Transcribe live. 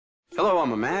Hello,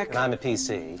 I'm a Mac. And I'm a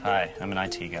PC. Hi, I'm an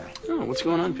IT guy. Oh, what's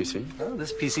going on, PC? Oh,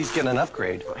 this PC's getting an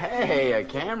upgrade. Hey, a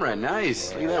camera,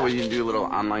 nice. Look at that, where you can do a little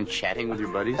online chatting with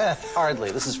your buddies.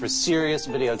 Hardly. This is for serious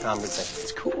video conversation.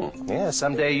 It's cool. Yeah,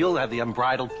 someday you'll have the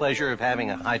unbridled pleasure of having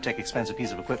a high-tech, expensive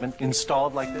piece of equipment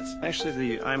installed like this. Actually,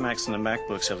 the iMacs and the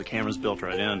MacBooks have the cameras built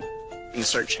right in. You can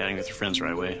start chatting with your friends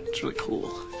right away. It's really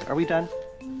cool. Are we done?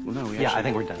 Well, no, Yeah, I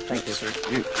think we're done. Thank you.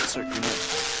 Sir. Good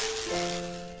night.